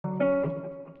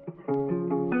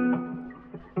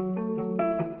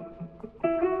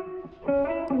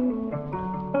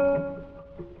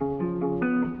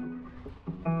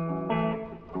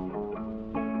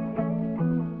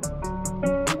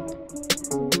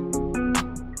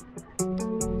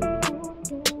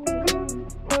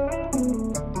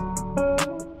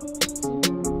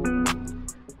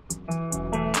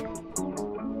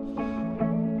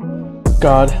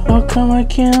God, how come I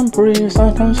can't breathe?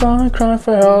 Sometimes I cry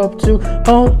for help to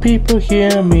hope people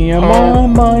hear me. I'm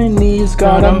on my knees,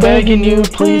 God, I'm begging you,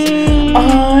 please.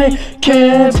 I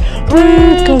can't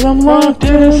breathe, cause I'm locked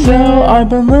in a cell. I've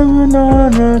been living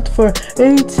on earth for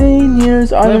 18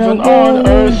 years. I've been on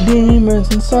earth,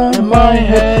 demons inside my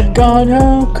head. God,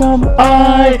 how come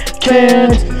I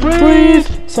can't breathe?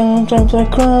 Sometimes I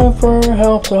cry for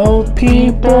help to hope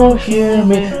people hear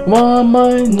me. I'm on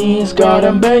my knees, God,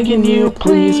 I'm begging you,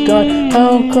 please. God,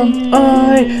 how come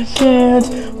I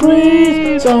can't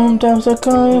breathe? Sometimes I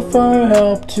cry for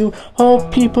help to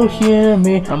hope people hear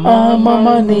me. I'm on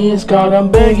my knees, God,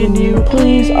 I'm begging you,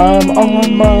 please. I'm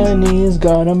on my knees,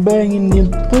 God, I'm begging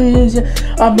you, please.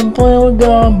 Yeah, I've been playing with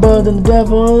God, but the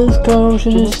devil is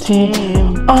coaching his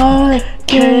team. I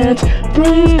can't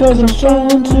breathe, cause I'm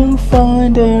struggling to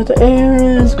find air. The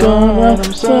air is gone,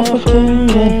 I'm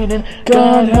suffocating.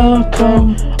 God, how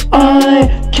come I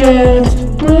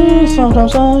can't breathe?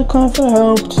 Sometimes I cry for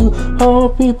help to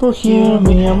hope people hear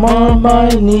me. I'm on my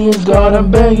knees, God,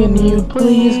 I'm begging you,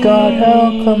 please. God,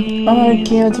 how come I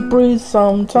can't breathe?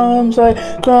 Sometimes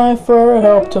I cry for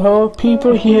help to hope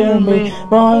people hear me.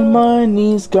 I'm on my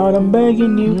knees, God, I'm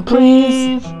begging you,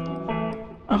 please.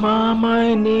 I'm on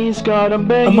my knees, God, I'm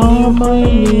begging you, please. I'm on my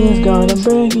knees, God, I'm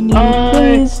begging you,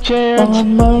 please.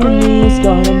 On my knees,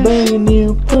 God, I'm begging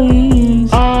you, please.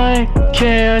 I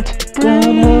can't breathe.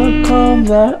 God, how come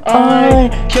that I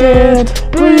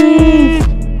can't breathe?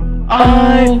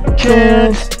 I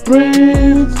can't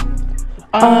breathe.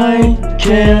 I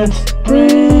can't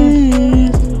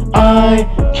breathe. I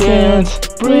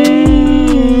can't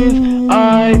breathe.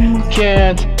 I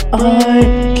can't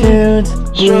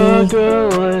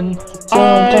struggling.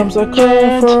 Sometimes I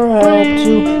cry for help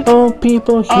to hope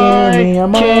people hear me.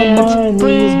 I'm on my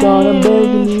knees, God, I'm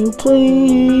begging you,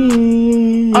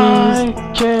 please. I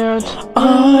can't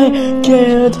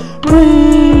breathe.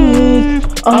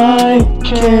 I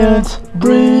can't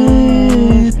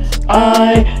breathe.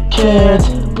 I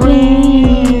can't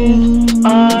breathe.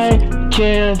 I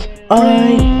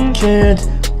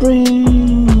can't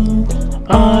breathe.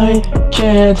 I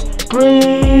can't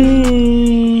breathe.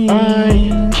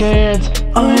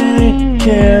 I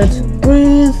can't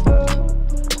breathe.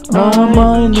 On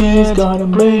my knees, God,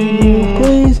 I'm begging you,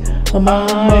 please. I'm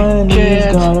on my knees,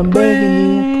 God, I'm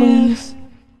begging you.